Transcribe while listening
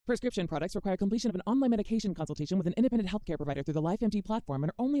Prescription products require completion of an online medication consultation with an independent healthcare provider through the LifeMD platform and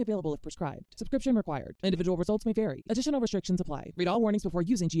are only available if prescribed. Subscription required. Individual results may vary. Additional restrictions apply. Read all warnings before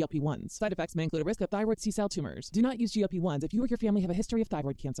using GLP-1s. Side effects may include a risk of thyroid C-cell tumors. Do not use GLP-1s if you or your family have a history of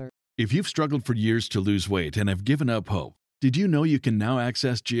thyroid cancer. If you've struggled for years to lose weight and have given up hope, did you know you can now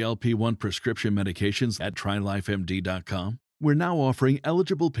access GLP-1 prescription medications at TryLifeMD.com? We're now offering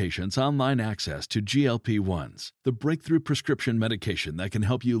eligible patients online access to GLP-1s, the breakthrough prescription medication that can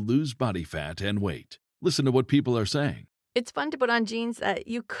help you lose body fat and weight. Listen to what people are saying. It's fun to put on jeans that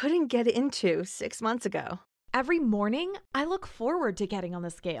you couldn't get into 6 months ago. Every morning, I look forward to getting on the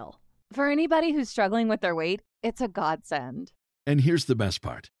scale. For anybody who's struggling with their weight, it's a godsend. And here's the best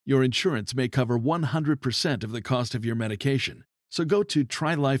part. Your insurance may cover 100% of the cost of your medication. So go to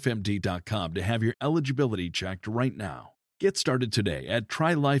TryLifeMD.com to have your eligibility checked right now. Get started today at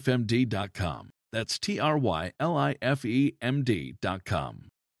TryLifeMD.com. That's TryLifeMD.com.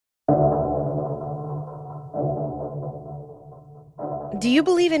 Do you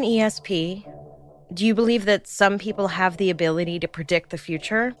believe in ESP? Do you believe that some people have the ability to predict the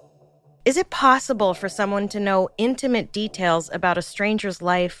future? Is it possible for someone to know intimate details about a stranger's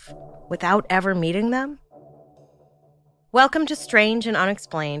life without ever meeting them? Welcome to Strange and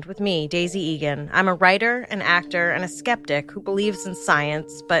Unexplained with me, Daisy Egan. I'm a writer, an actor, and a skeptic who believes in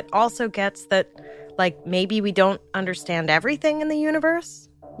science, but also gets that, maybe we don't understand everything in the universe,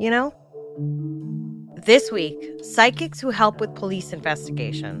 you know? This week, psychics who help with police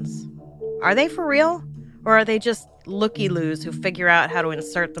investigations. Are they for real? Or are they just looky-loos who figure out how to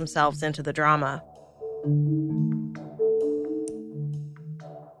insert themselves into the drama?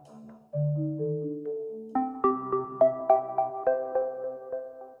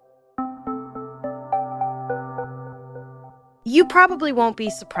 You probably won't be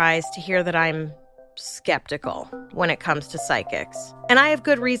surprised to hear that I'm skeptical when it comes to psychics. And I have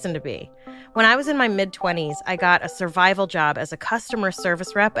good reason to be. When I was in my mid-20s, I got a survival job as a customer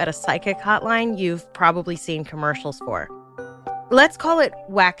service rep at a psychic hotline you've probably seen commercials for. Let's call it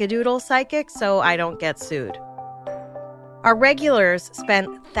wackadoodle psychic so I don't get sued. Our regulars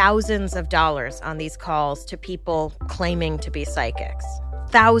spent thousands of dollars on these calls to people claiming to be psychics.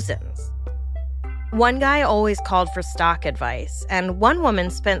 Thousands. One guy always called for stock advice, and one woman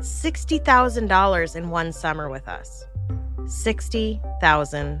spent $60,000 in one summer with us.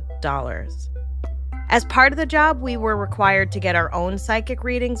 $60,000. As part of the job, we were required to get our own psychic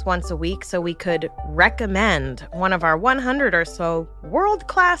readings once a week so we could recommend one of our 100 or so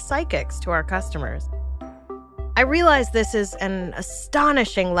world-class psychics to our customers. I realize this is an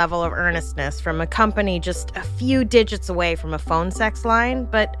astonishing level of earnestness from a company just a few digits away from a phone sex line,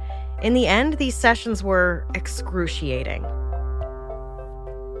 but in the end, these sessions were excruciating.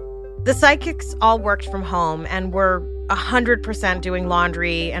 The psychics all worked from home and were 100% doing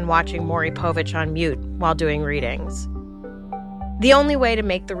laundry and watching Maury Povich on mute while doing readings. The only way to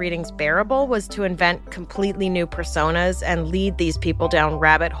make the readings bearable was to invent completely new personas and lead these people down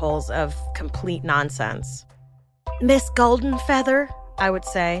rabbit holes of complete nonsense. Miss Goldenfeather, I would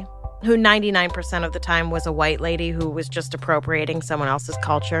say, who 99% of the time was a white lady who was just appropriating someone else's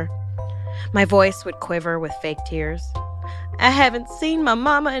culture. My voice would quiver with fake tears. I haven't seen my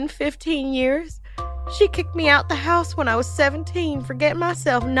mama in 15 years. She kicked me out the house when I was 17 for getting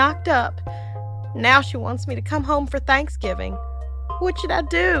myself knocked up. Now she wants me to come home for Thanksgiving. What should I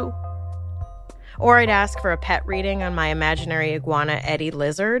do? Or I'd ask for a pet reading on my imaginary iguana Eddie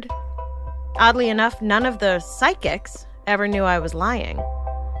Lizard. Oddly enough, none of the psychics ever knew I was lying.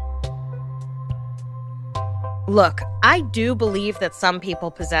 Look, I do believe that some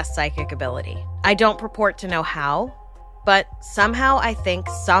people possess psychic ability. I don't purport to know how, but somehow I think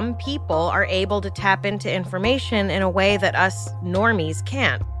some people are able to tap into information in a way that us normies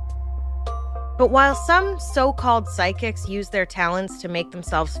can't. But while some so-called psychics use their talents to make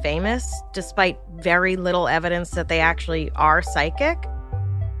themselves famous, despite very little evidence that they actually are psychic,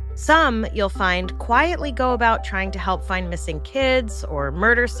 some, you'll find, quietly go about trying to help find missing kids or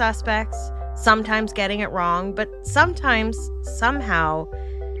murder suspects, sometimes getting it wrong, but sometimes, somehow,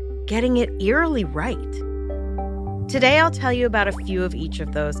 getting it eerily right. Today, I'll tell you about a few of each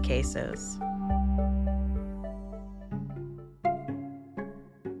of those cases.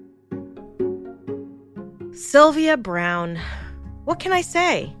 Sylvia Browne. What can I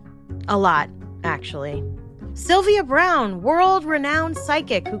say? A lot, actually. Sylvia Browne, world-renowned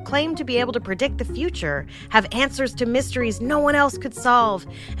psychic who claimed to be able to predict the future, have answers to mysteries no one else could solve,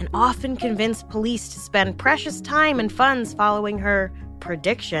 and often convinced police to spend precious time and funds following her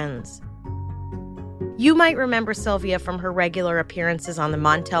predictions. You might remember Sylvia from her regular appearances on the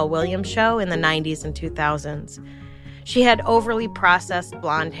Montel Williams show in the 90s and 2000s. She had overly processed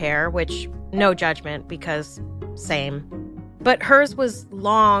blonde hair, which, no judgment because same. But hers was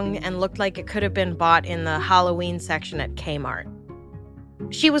long and looked like it could have been bought in the Halloween section at Kmart.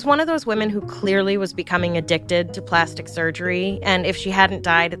 She was one of those women who clearly was becoming addicted to plastic surgery, and if she hadn't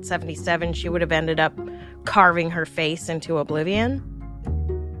died at 77, she would have ended up carving her face into oblivion.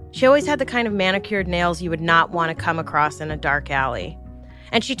 She always had the kind of manicured nails you would not want to come across in a dark alley.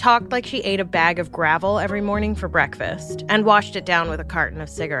 And she talked like she ate a bag of gravel every morning for breakfast and washed it down with a carton of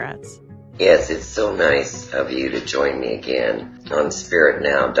cigarettes. Yes, it's so nice of you to join me again on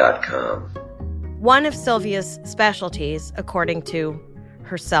spiritnow.com. One of Sylvia's specialties, according to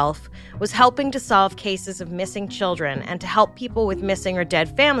herself, was helping to solve cases of missing children and to help people with missing or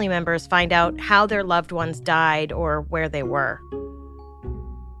dead family members find out how their loved ones died or where they were.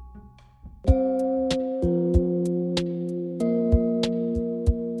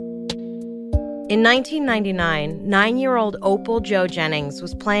 In 1999, 9-year-old Opal Jo Jennings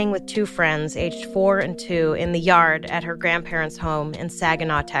was playing with two friends aged 4 and 2 in the yard at her grandparents' home in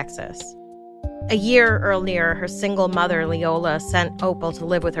Saginaw, Texas. A year earlier, her single mother, Leola, sent Opal to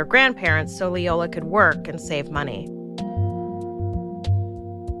live with her grandparents so Leola could work and save money.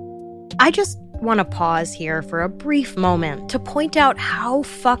 I just want to pause here for a brief moment to point out how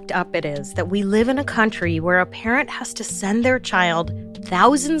fucked up it is that we live in a country where a parent has to send their child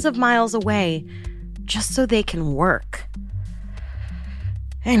thousands of miles away just so they can work.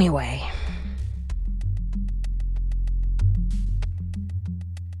 Anyway.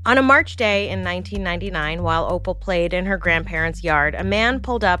 On a March day in 1999, while Opal played in her grandparents' yard, a man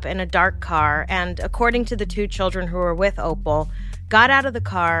pulled up in a dark car and, according to the two children who were with Opal, got out of the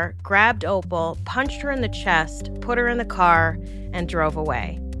car, grabbed Opal, punched her in the chest, put her in the car, and drove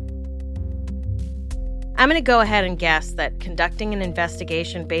away. I'm going to go ahead and guess that conducting an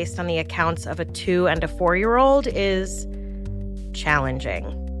investigation based on the accounts of a 2- and a 4-year-old is challenging.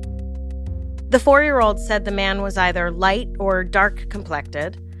 The 4-year-old said the man was either light or dark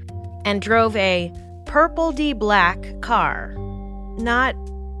complected and drove a purple-D black car. Not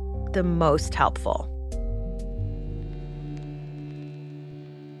the most helpful.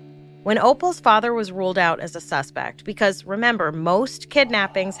 When Opal's father was ruled out as a suspect, because remember, most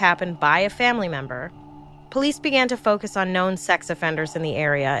kidnappings happen by a family member, police began to focus on known sex offenders in the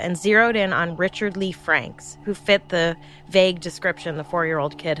area and zeroed in on Richard Lee Franks, who fit the vague description the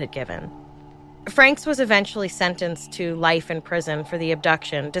 4-year-old kid had given. Franks was eventually sentenced to life in prison for the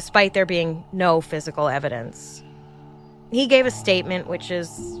abduction, despite there being no physical evidence. He gave a statement which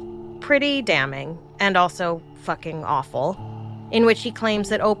is pretty damning and also fucking awful, in which he claims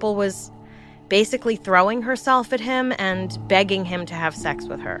that Opal was basically throwing herself at him and begging him to have sex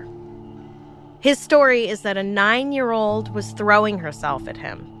with her. His story is that a 9-year-old was throwing herself at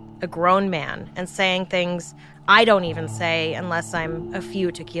him, a grown man, and saying things I don't even say unless I'm a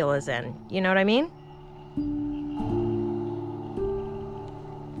few tequilas in. You know what I mean?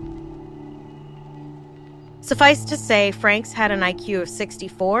 Suffice to say, Franks had an IQ of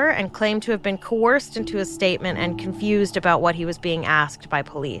 64 and claimed to have been coerced into a statement and confused about what he was being asked by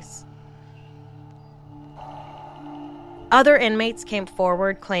police. Other inmates came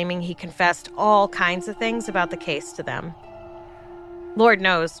forward claiming he confessed all kinds of things about the case to them. Lord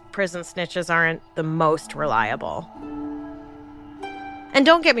knows prison snitches aren't the most reliable. And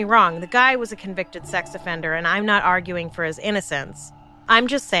don't get me wrong, the guy was a convicted sex offender, and I'm not arguing for his innocence. I'm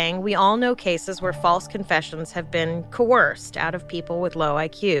just saying we all know cases where false confessions have been coerced out of people with low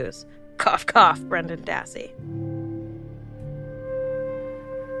IQs. Cough, cough, Brendan Dassey.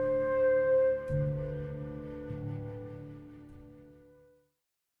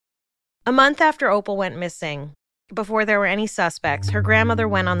 A month after Opal went missing, before there were any suspects, her grandmother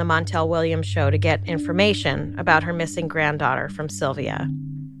went on the Montel Williams show to get information about her missing granddaughter from Sylvia.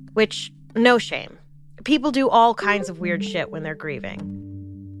 Which, no shame. People do all kinds of weird shit when they're grieving.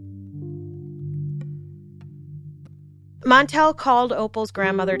 Montel called Opal's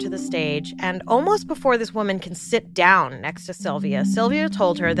grandmother to the stage, and almost before this woman can sit down next to Sylvia, Sylvia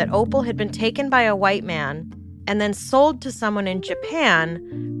told her that Opal had been taken by a white man and then sold to someone in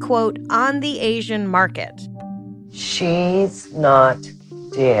Japan, quote, on the Asian market. She's not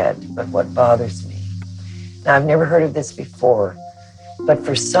dead, but what bothers me. Now, I've never heard of this before, but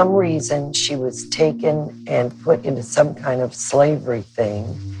for some reason, she was taken and put into some kind of slavery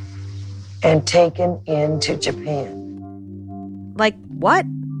thing and taken into Japan. Like what?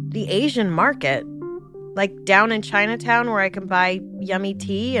 The Asian market? Like down in Chinatown where I can buy yummy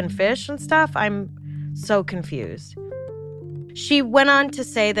tea and fish and stuff? I'm so confused. She went on to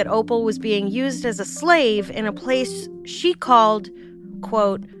say that Opal was being used as a slave in a place she called,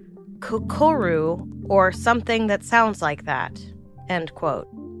 quote, Kokoru or something that sounds like that, end quote.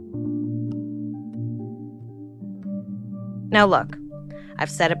 Now look,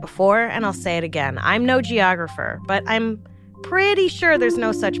 I've said it before and I'll say it again. I'm no geographer, but I'm pretty sure there's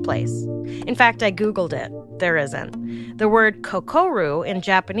no such place. In fact, I Googled it. There isn't. The word Kokoru in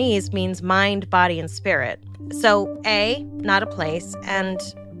Japanese means mind, body, and spirit. So A, not a place, and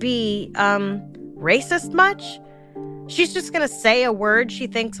B, racist much? She's just gonna say a word she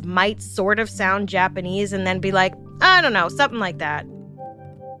thinks might sort of sound Japanese and then be like, I don't know, something like that.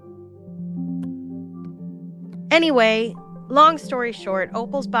 Anyway, long story short,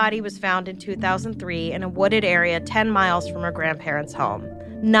 Opal's body was found in 2003 in a wooded area 10 miles from her grandparents' home,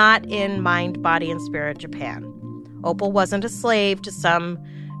 not in mind, body, and spirit Japan. Opal wasn't a slave to some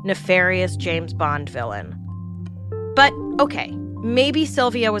nefarious James Bond villain. But, okay, maybe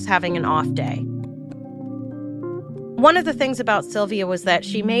Sylvia was having an off day. One of the things about Sylvia was that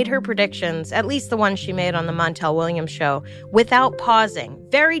she made her predictions, at least the ones she made on the Montel Williams show, without pausing,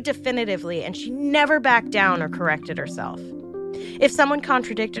 very definitively, and she never backed down or corrected herself. If someone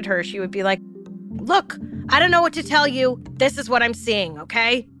contradicted her, she would be like, look, I don't know what to tell you. This is what I'm seeing,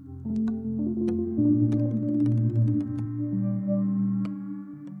 okay?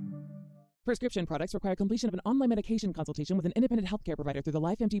 Prescription products require completion of an online medication consultation with an independent healthcare provider through the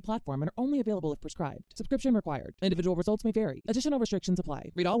LifeMD platform and are only available if prescribed. Subscription required. Individual results may vary. Additional restrictions apply.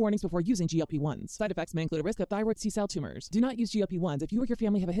 Read all warnings before using GLP-1s. Side effects may include a risk of thyroid C-cell tumors. Do not use GLP-1s if you or your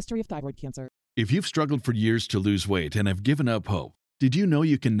family have a history of thyroid cancer. If you've struggled for years to lose weight and have given up hope, did you know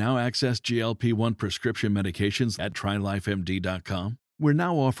you can now access GLP-1 prescription medications at TryLifeMD.com? We're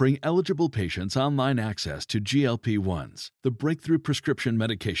now offering eligible patients online access to GLP-1s, the breakthrough prescription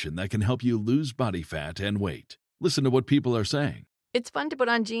medication that can help you lose body fat and weight. Listen to what people are saying. It's fun to put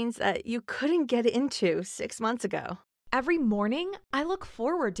on jeans that you couldn't get into 6 months ago. Every morning, I look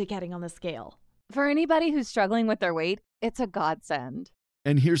forward to getting on the scale. For anybody who's struggling with their weight, it's a godsend.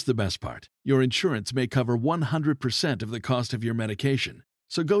 And here's the best part. Your insurance may cover 100% of the cost of your medication.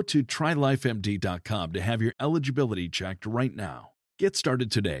 So go to TryLifeMD.com to have your eligibility checked right now. Get started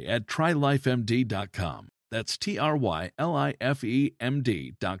today at TryLifeMD.com. That's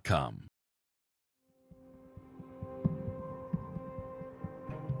TryLifeMD.com.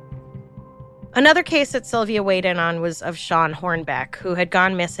 Another case that Sylvia weighed in on was of Sean Hornbeck, who had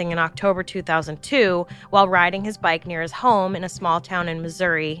gone missing in October 2002 while riding his bike near his home in a small town in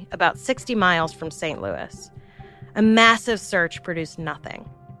Missouri, about 60 miles from St. Louis. A massive search produced nothing.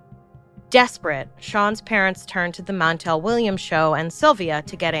 Desperate, Sean's parents turned to the Montel Williams show and Sylvia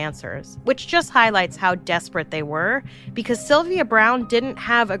to get answers, which just highlights how desperate they were because Sylvia Brown didn't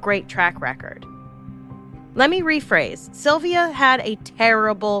have a great track record. Let me rephrase. Sylvia had a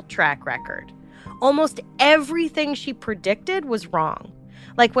terrible track record. Almost everything she predicted was wrong.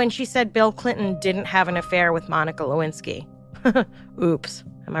 Like when she said Bill Clinton didn't have an affair with Monica Lewinsky. Oops.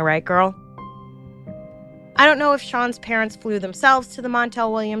 Am I right, girl? I don't know if Sean's parents flew themselves to the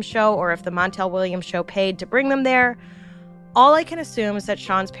Montel Williams show or if the Montel Williams show paid to bring them there. All I can assume is that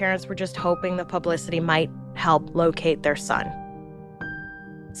Sean's parents were just hoping the publicity might help locate their son.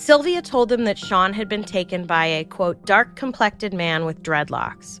 Sylvia told them that Sean had been taken by a, quote, dark-complected man with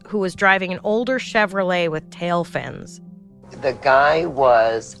dreadlocks who was driving an older Chevrolet with tail fins. The guy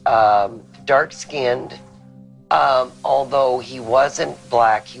was dark-skinned, although he wasn't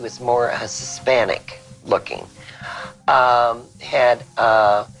black. He was more a Hispanic looking. Had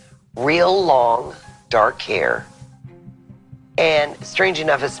real long, dark hair, and strange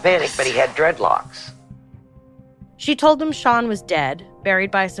enough Hispanic, but he had dreadlocks. She told them Sean was dead,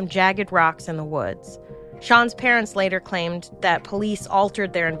 buried by some jagged rocks in the woods. Sean's parents later claimed that police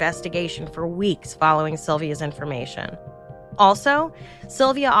altered their investigation for weeks following Sylvia's information. Also,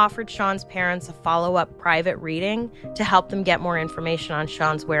 Sylvia offered Sean's parents a follow-up private reading to help them get more information on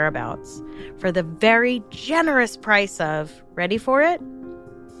Sean's whereabouts for the very generous price of, ready for it?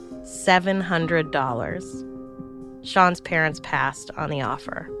 $700. Sean's parents passed on the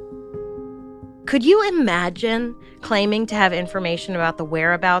offer. Could you imagine claiming to have information about the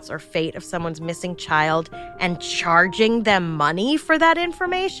whereabouts or fate of someone's missing child and charging them money for that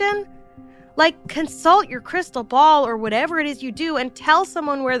information? Like, consult your crystal ball or whatever it is you do and tell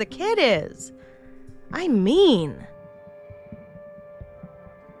someone where the kid is. I mean.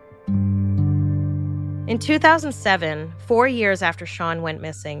 In 2007, 4 years after Sean went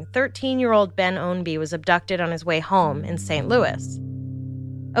missing, 13-year-old Ben Ownby was abducted on his way home in St. Louis.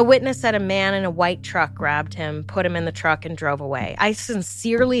 A witness said a man in a white truck grabbed him, put him in the truck, and drove away. I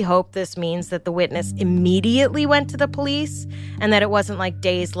sincerely hope this means that the witness immediately went to the police and that it wasn't like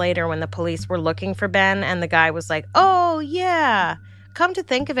days later when the police were looking for Ben and the guy was like, oh, yeah, come to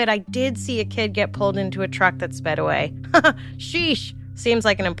think of it, I did see a kid get pulled into a truck that sped away. Sheesh. Seems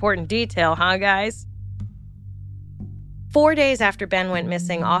like an important detail, huh, guys? 4 days after Ben went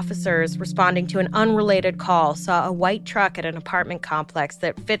missing, officers responding to an unrelated call saw a white truck at an apartment complex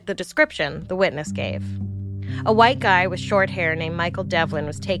that fit the description the witness gave. A white guy with short hair named Michael Devlin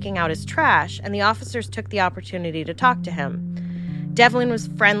was taking out his trash, and the officers took the opportunity to talk to him. Devlin was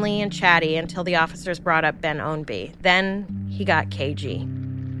friendly and chatty until the officers brought up Ben Ownby. Then he got cagey.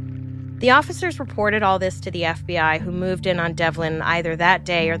 The officers reported all this to the FBI, who moved in on Devlin either that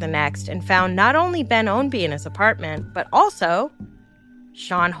day or the next and found not only Ben Ownby in his apartment, but also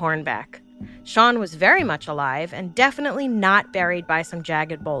Sean Hornbeck. Sean was very much alive and definitely not buried by some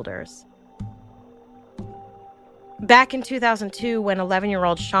jagged boulders. Back in 2002, when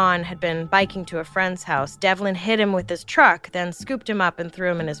 11-year-old Sean had been biking to a friend's house, Devlin hit him with his truck, then scooped him up and threw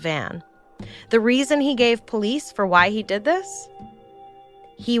him in his van. The reason he gave police for why he did this?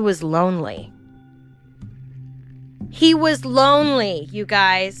 He was lonely. He was lonely, you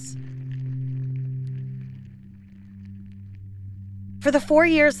guys. For the 4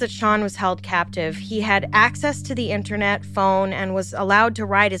 years that Sean was held captive, he had access to the internet, phone, and was allowed to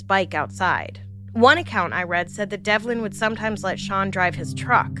ride his bike outside. One account I read said that Devlin would sometimes let Sean drive his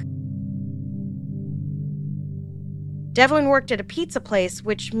truck. Devlin worked at a pizza place,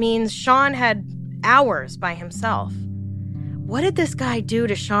 which means Sean had hours by himself. What did this guy do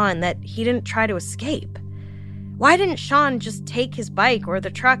to Sean that he didn't try to escape? Why didn't Sean just take his bike or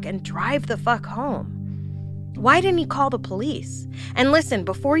the truck and drive the fuck home? Why didn't he call the police? And listen,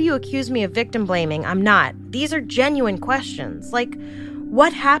 before you accuse me of victim blaming, I'm not. These are genuine questions. Like,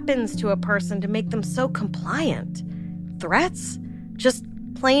 what happens to a person to make them so compliant? Threats? Just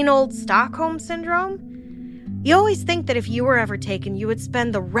plain old Stockholm Syndrome? You always think that if you were ever taken, you would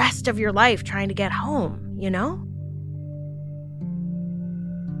spend the rest of your life trying to get home, you know?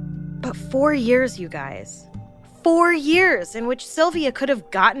 But 4 years, you guys. 4 years in which Sylvia could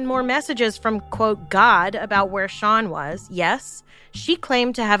have gotten more messages from, quote, God about where Sean was. Yes, she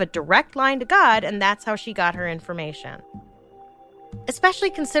claimed to have a direct line to God, and that's how she got her information.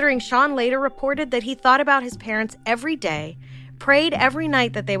 Especially considering Sean later reported that he thought about his parents every day, prayed every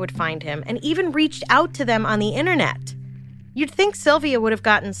night that they would find him, and even reached out to them on the internet. You'd think Sylvia would have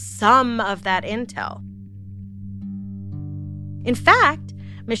gotten some of that intel. In fact,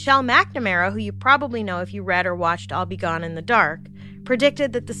 Michelle McNamara, who you probably know if you read or watched I'll Be Gone in the Dark,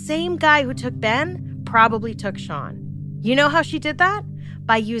 predicted that the same guy who took Ben probably took Sean. You know how she did that?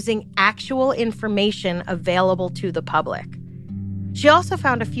 By using actual information available to the public. She also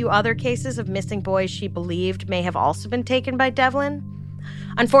found a few other cases of missing boys she believed may have also been taken by Devlin.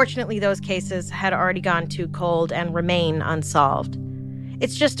 Unfortunately, those cases had already gone too cold and remain unsolved.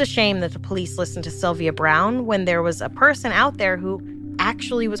 It's just a shame that the police listened to Sylvia Brown when there was a person out there who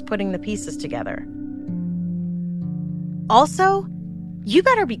actually was putting the pieces together. Also, you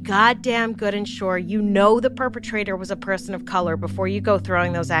better be goddamn good and sure you know the perpetrator was a person of color before you go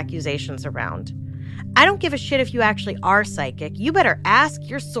throwing those accusations around. I don't give a shit if you actually are psychic. You better ask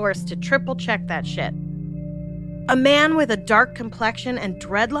your source to triple check that shit. A man with a dark complexion and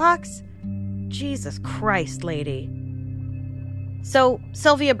dreadlocks? Jesus Christ, lady. So,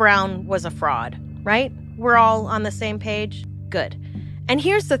 Sylvia Brown was a fraud, right? We're all on the same page? Good. And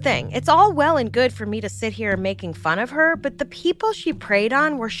here's the thing. It's all well and good for me to sit here making fun of her, but the people she preyed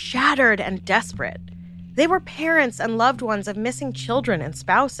on were shattered and desperate. They were parents and loved ones of missing children and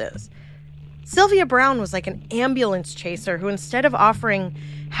spouses. Sylvia Brown was like an ambulance chaser who, instead of offering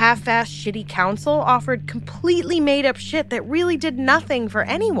half-assed shitty counsel, offered completely made-up shit that really did nothing for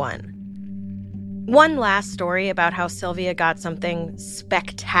anyone. One last story about how Sylvia got something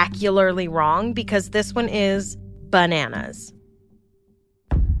spectacularly wrong, because this one is bananas.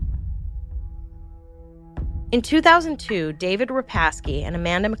 In 2002, David Rapaski and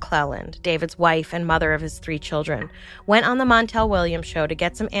Amanda McClelland, David's wife and mother of his 3 children, went on the Montel Williams show to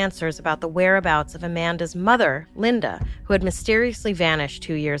get some answers about the whereabouts of Amanda's mother, Linda, who had mysteriously vanished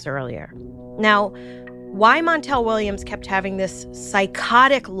 2 years earlier. Now, why Montel Williams kept having this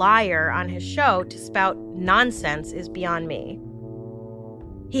psychotic liar on his show to spout nonsense is beyond me.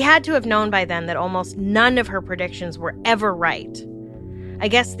 He had to have known by then that almost none of her predictions were ever right. I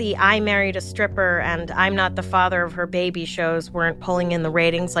guess the I Married a Stripper and I'm Not the Father of Her Baby shows weren't pulling in the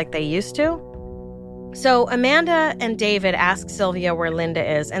ratings like they used to. So Amanda and David ask Sylvia where Linda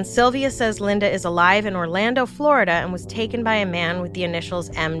is, and Sylvia says Linda is alive in Orlando, Florida, and was taken by a man with the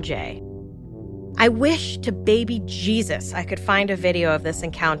initials MJ. I wish to baby Jesus I could find a video of this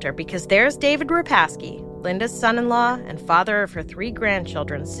encounter, because there's David Rapaski, Linda's son-in-law and father of her 3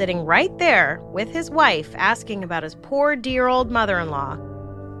 grandchildren, sitting right there with his wife asking about his poor dear old mother-in-law,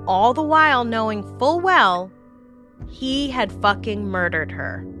 all the while knowing full well he had fucking murdered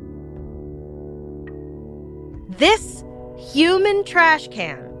her. This human trash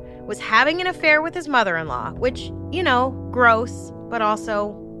can was having an affair with his mother-in-law, which, gross, but also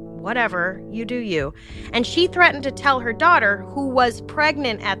whatever, you do you. And she threatened to tell her daughter, who was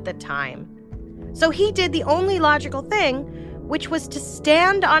pregnant at the time. So he did the only logical thing, which was to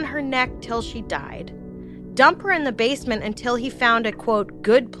stand on her neck till she died, dump her in the basement until he found a, quote,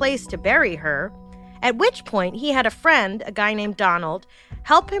 good place to bury her, at which point he had a friend, a guy named Donald,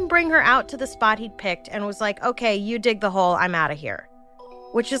 help him bring her out to the spot he'd picked and was like, okay, you dig the hole, I'm out of here.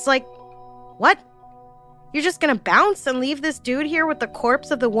 Which is like, what? You're just gonna bounce and leave this dude here with the corpse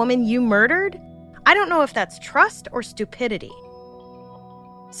of the woman you murdered? I don't know if that's trust or stupidity.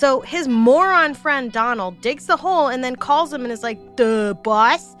 So his moron friend Donald digs the hole and then calls him and is like, duh,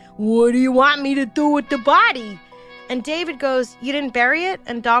 boss, what do you want me to do with the body? And David goes, you didn't bury it?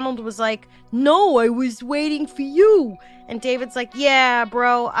 And Donald was like, no, I was waiting for you. And David's like, yeah,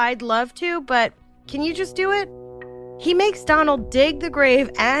 bro, I'd love to, but can you just do it? He makes Donald dig the grave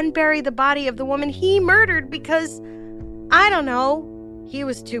and bury the body of the woman he murdered because, I don't know, he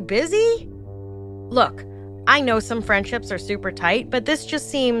was too busy? Look, I know some friendships are super tight, but this just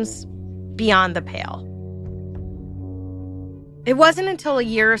seems beyond the pale. It wasn't until a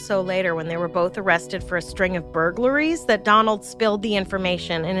year or so later, when they were both arrested for a string of burglaries, that Donald spilled the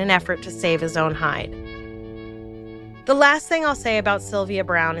information in an effort to save his own hide. The last thing I'll say about Sylvia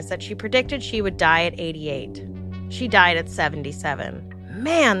Browne is that she predicted she would die at 88. She died at 77.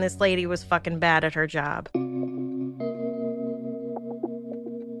 Man, this lady was fucking bad at her job.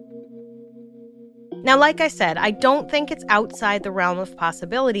 Now, like I said, I don't think it's outside the realm of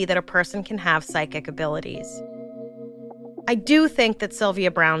possibility that a person can have psychic abilities. I do think that Sylvia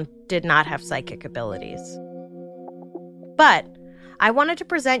Browne did not have psychic abilities. But I wanted to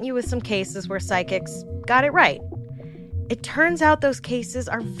present you with some cases where psychics got it right. It turns out those cases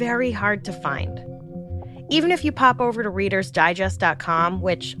are very hard to find. Even if you pop over to readersdigest.com,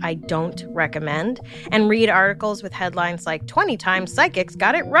 which I don't recommend, and read articles with headlines like 20 times psychics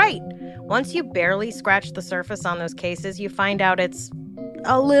got it right, once you barely scratch the surface on those cases, you find out it's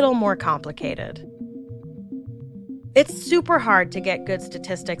a little more complicated. It's super hard to get good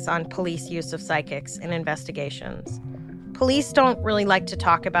statistics on police use of psychics in investigations. Police don't really like to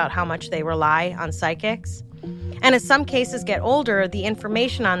talk about how much they rely on psychics. And as some cases get older, the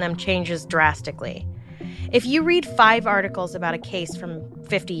information on them changes drastically. If you read 5 articles about a case from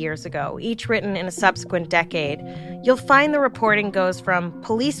 50 years ago, each written in a subsequent decade, you'll find the reporting goes from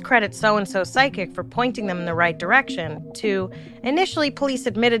police credit so-and-so psychic for pointing them in the right direction to initially police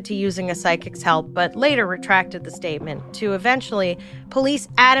admitted to using a psychic's help but later retracted the statement to eventually police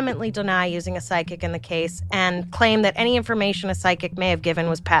adamantly deny using a psychic in the case and claim that any information a psychic may have given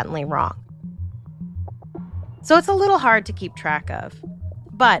was patently wrong. So it's a little hard to keep track of.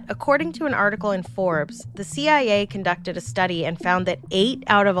 But according to an article in Forbes, the CIA conducted a study and found that 8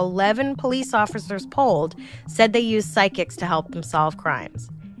 out of 11 police officers polled said they used psychics to help them solve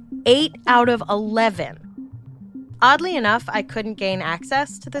crimes. 8 out of 11. Oddly enough, I couldn't gain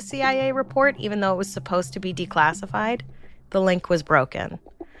access to the CIA report, even though it was supposed to be declassified. The link was broken.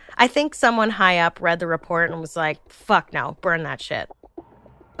 I think someone high up read the report and was like, fuck no, burn that shit.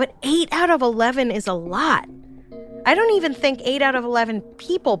 But 8 out of 11 is a lot. I don't even think 8 out of 11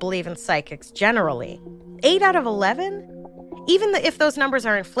 people believe in psychics generally. 8 out of 11? Even if those numbers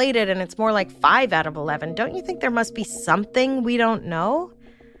are inflated and it's more like 5 out of 11, don't you think there must be something we don't know?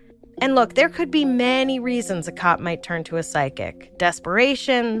 And look, there could be many reasons a cop might turn to a psychic.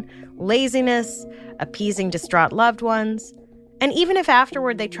 Desperation, laziness, appeasing distraught loved ones. And even if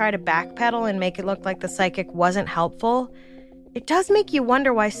afterward they try to backpedal and make it look like the psychic wasn't helpful, it does make you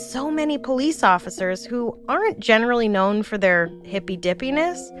wonder why so many police officers who aren't generally known for their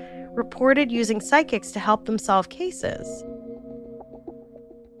hippy-dippiness reported using psychics to help them solve cases.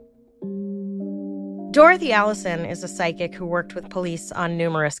 Dorothy Allison is a psychic who worked with police on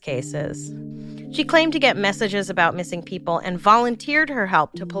numerous cases. She claimed to get messages about missing people and volunteered her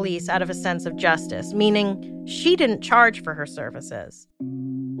help to police out of a sense of justice, meaning she didn't charge for her services.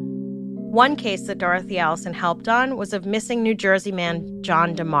 One case that Dorothy Allison helped on was of missing New Jersey man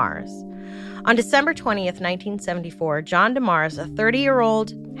John DeMars. On December 20th, 1974, John DeMars, a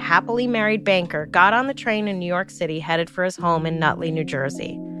 30-year-old, happily married banker, got on the train in New York City headed for his home in Nutley, New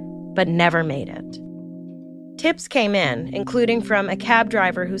Jersey, but never made it. Tips came in, including from a cab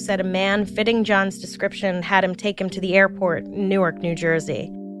driver who said a man fitting John's description had him take him to the airport in Newark, New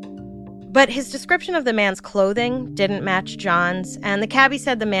Jersey. But his description of the man's clothing didn't match John's, and the cabbie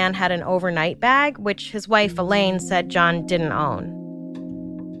said the man had an overnight bag, which his wife Elaine said John didn't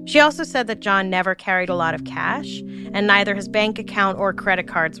own. She also said that John never carried a lot of cash, and neither his bank account or credit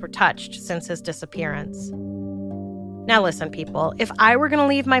cards were touched since his disappearance. Now listen, people, if I were going to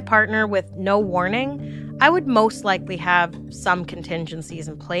leave my partner with no warning, I would most likely have some contingencies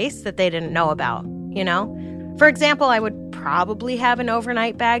in place that they didn't know about, you know? For example, I would probably have an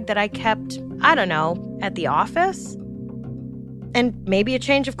overnight bag that I kept, I don't know, at the office. And maybe a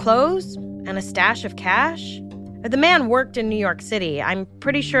change of clothes and a stash of cash. The man worked in New York City. I'm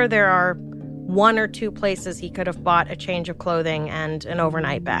pretty sure there are 1 or 2 places he could have bought a change of clothing and an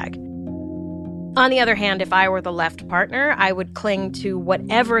overnight bag. On the other hand, if I were the left partner, I would cling to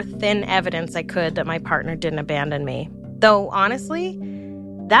whatever thin evidence I could that my partner didn't abandon me. Though, honestly,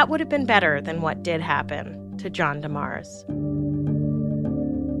 that would have been better than what did happen to John DeMars.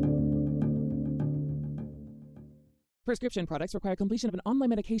 Prescription products require completion of an online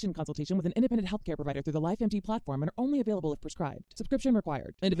medication consultation with an independent healthcare provider through the LifeMD platform and are only available if prescribed. Subscription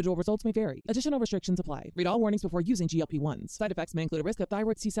required. Individual results may vary. Additional restrictions apply. Read all warnings before using GLP-1s. Side effects may include a risk of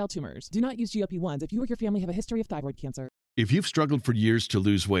thyroid C-cell tumors. Do not use GLP-1s if you or your family have a history of thyroid cancer. If you've struggled for years to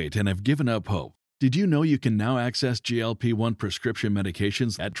lose weight and have given up hope, did you know you can now access GLP-1 prescription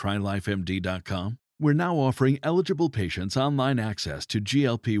medications at TryLifeMD.com? We're now offering eligible patients online access to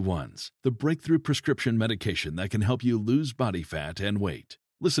GLP-1s, the breakthrough prescription medication that can help you lose body fat and weight.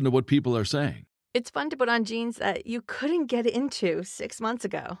 Listen to what people are saying. It's fun to put on jeans that you couldn't get into 6 months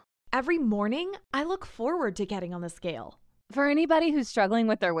ago. Every morning, I look forward to getting on the scale. For anybody who's struggling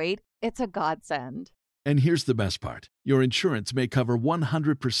with their weight, it's a godsend. And here's the best part. Your insurance may cover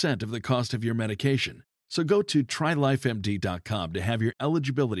 100% of the cost of your medication. So go to TryLifeMD.com to have your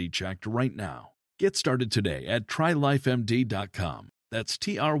eligibility checked right now. Get started today at TryLifeMD.com. That's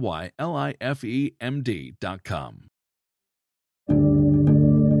TryLifeMD.com.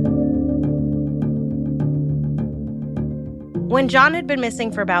 When John had been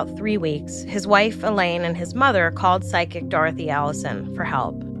missing for about 3 weeks, his wife, Elaine, and his mother called psychic Dorothy Allison for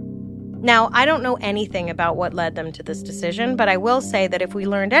help. Now, I don't know anything about what led them to this decision, but I will say that if we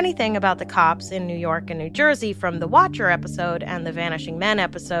learned anything about the cops in New York and New Jersey from the Watcher episode and the Vanishing Men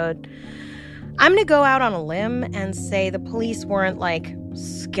episode, I'm going to go out on a limb and say the police weren't,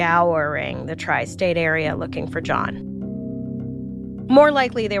 scouring the tri-state area looking for John. More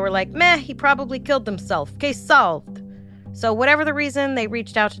likely, they were like, meh, he probably killed himself. Case solved. So whatever the reason, they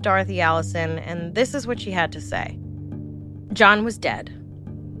reached out to Dorothy Allison, and this is what she had to say. John was dead.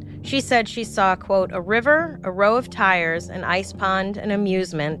 She said she saw, quote, a river, a row of tires, an ice pond, an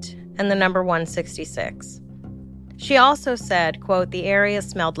amusement, and the number 166. She also said, quote, the area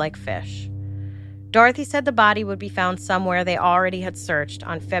smelled like fish. Dorothy said the body would be found somewhere they already had searched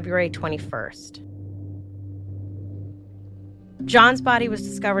on February 21st. John's body was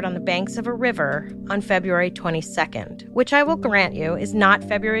discovered on the banks of a river on February 22nd, which I will grant you is not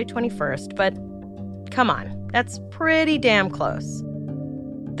February 21st, but come on, that's pretty damn close.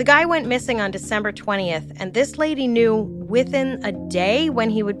 The guy went missing on December 20th, and this lady knew within a day when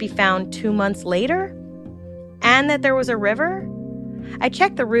he would be found 2 months later, and that there was a river. I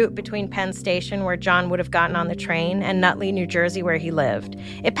checked the route between Penn Station, where John would have gotten on the train, and Nutley, New Jersey, where he lived.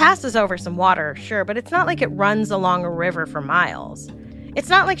 It passes over some water, sure, but it's not like it runs along a river for miles. It's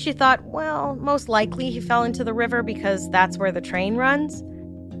not like she thought, well, most likely he fell into the river because that's where the train runs.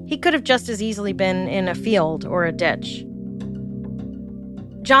 He could have just as easily been in a field or a ditch.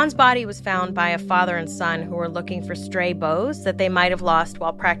 John's body was found by a father and son who were looking for stray bows that they might have lost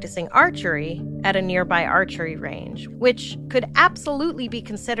while practicing archery at a nearby archery range, which could absolutely be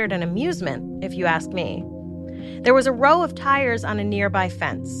considered an amusement, if you ask me. There was a row of tires on a nearby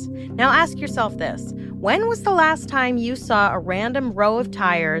fence. Now ask yourself this. When was the last time you saw a random row of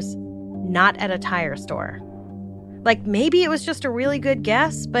tires not at a tire store? Maybe it was just a really good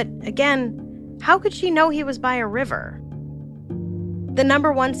guess, but again, how could she know he was by a river? The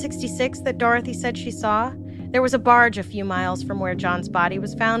number 166 that Dorothy said she saw, there was a barge a few miles from where John's body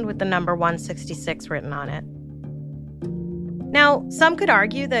was found with the number 166 written on it. Now, some could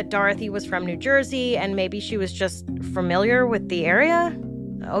argue that Dorothy was from New Jersey and maybe she was just familiar with the area.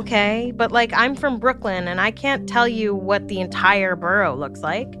 Okay, but I'm from Brooklyn and I can't tell you what the entire borough looks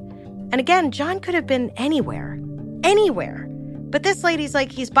like. And again, John could have been anywhere. Anywhere. But this lady's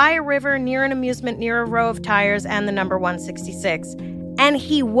he's by a river, near an amusement, near a row of tires, and the number 166. And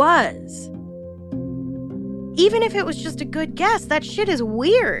he was. Even if it was just a good guess, that shit is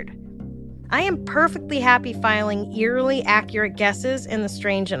weird. I am perfectly happy filing eerily accurate guesses in the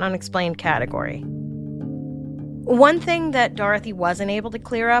strange and unexplained category. One thing that Dorothy wasn't able to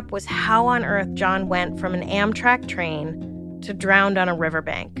clear up was how on earth John went from an Amtrak train to drowned on a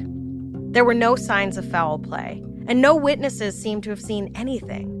riverbank. There were no signs of foul play, and no witnesses seemed to have seen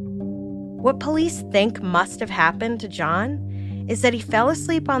anything. What police think must have happened to John is that he fell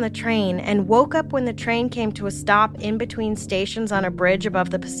asleep on the train and woke up when the train came to a stop in between stations on a bridge above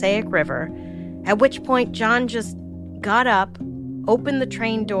the Passaic River, at which point John just got up, opened the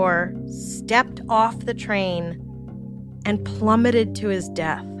train door, stepped off the train, and plummeted to his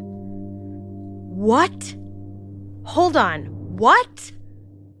death. What? Hold on, what?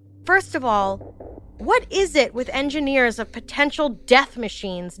 First of all, what is it with engineers of potential death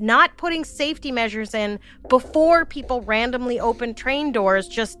machines not putting safety measures in before people randomly open train doors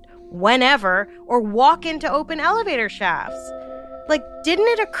just whenever or walk into open elevator shafts? Like, didn't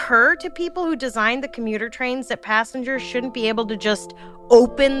it occur to people who designed the commuter trains that passengers shouldn't be able to just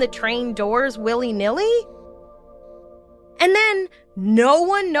open the train doors willy-nilly? And then no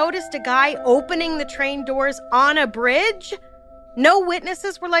one noticed a guy opening the train doors on a bridge? No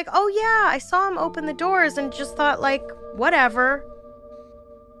witnesses were like, oh yeah, I saw him open the doors and just thought, like, whatever.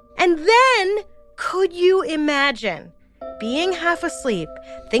 And then, could you imagine being half asleep,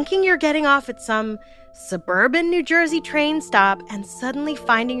 thinking you're getting off at some suburban New Jersey train stop and suddenly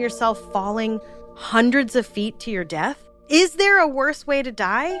finding yourself falling hundreds of feet to your death? Is there a worse way to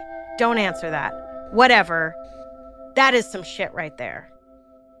die? Don't answer that. Whatever. That is some shit right there.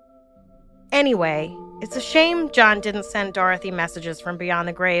 Anyway, it's a shame John didn't send Dorothy messages from beyond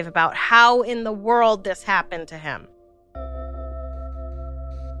the grave about how in the world this happened to him.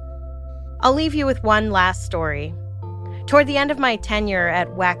 I'll leave you with one last story. Toward the end of my tenure at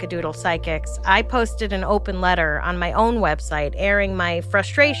Wackadoodle Psychics, I posted an open letter on my own website airing my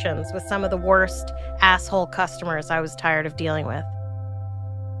frustrations with some of the worst asshole customers I was tired of dealing with.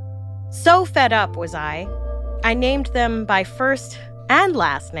 So fed up was I named them by first and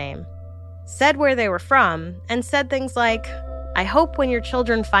last name, said where they were from, and said things like, I hope when your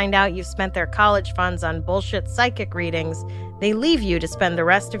children find out you've spent their college funds on bullshit psychic readings, they leave you to spend the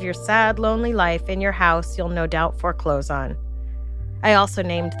rest of your sad, lonely life in your house you'll no doubt foreclose on. I also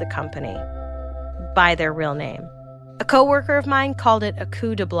named the company by their real name. A coworker of mine called it a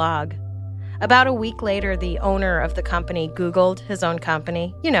coup de blog. About a week later, the owner of the company Googled his own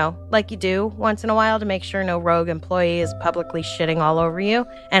company, like you do once in a while to make sure no rogue employee is publicly shitting all over you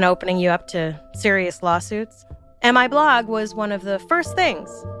and opening you up to serious lawsuits. And my blog was one of the first things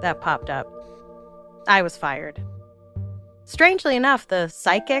that popped up. I was fired. Strangely enough, the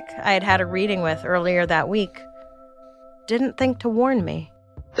psychic I had had a reading with earlier that week didn't think to warn me.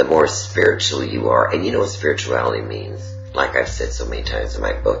 The more spiritual you are, and you know what spirituality means, like I've said so many times in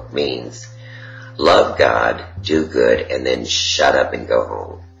my book, means love God, do good, and then shut up and go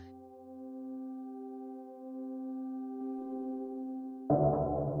home.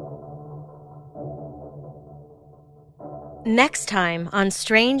 Next time on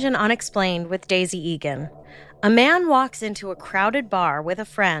Strange and Unexplained with Daisy Egan, a man walks into a crowded bar with a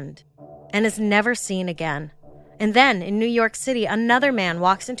friend and is never seen again. And then in New York City, another man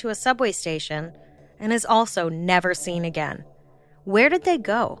walks into a subway station and is also never seen again. Where did they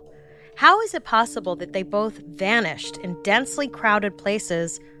go? How is it possible that they both vanished in densely crowded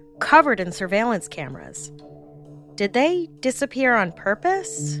places covered in surveillance cameras? Did they disappear on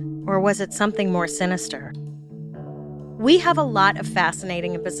purpose, or was it something more sinister? We have a lot of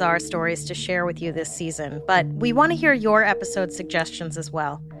fascinating and bizarre stories to share with you this season, but we want to hear your episode suggestions as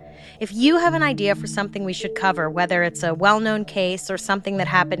well. If you have an idea for something we should cover, whether it's a well-known case or something that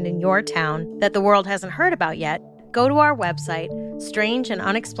happened in your town that the world hasn't heard about yet, go to our website,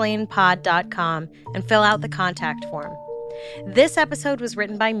 strangeandunexplainedpod.com, and fill out the contact form. This episode was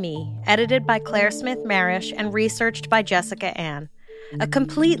written by me, edited by Claire Smith-Marish, and researched by Jessica Ann. A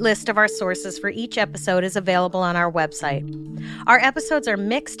complete list of our sources for each episode is available on our website. Our episodes are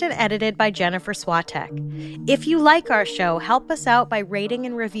mixed and edited by Jennifer Swatek. If you like our show, help us out by rating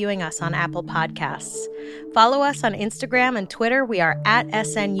and reviewing us on Apple Podcasts. Follow us on Instagram and Twitter. We are at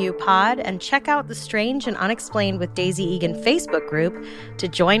SNUpod, and check out the Strange and Unexplained with Daisy Egan Facebook group to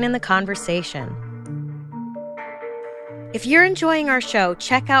join in the conversation. If you're enjoying our show,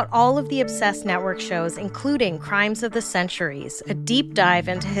 check out all of the Obsessed Network shows, including Crimes of the Centuries, a deep dive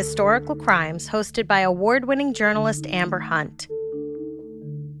into historical crimes hosted by award-winning journalist Amber Hunt.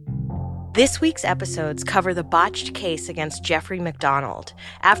 This week's episodes cover the botched case against Jeffrey MacDonald.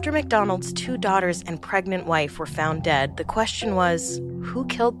 After MacDonald's 2 daughters and pregnant wife were found dead, the question was, who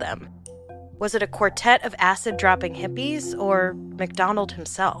killed them? Was it a quartet of acid-dropping hippies or MacDonald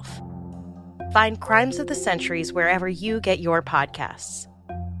himself? Find Crimes of the Centuries wherever you get your podcasts.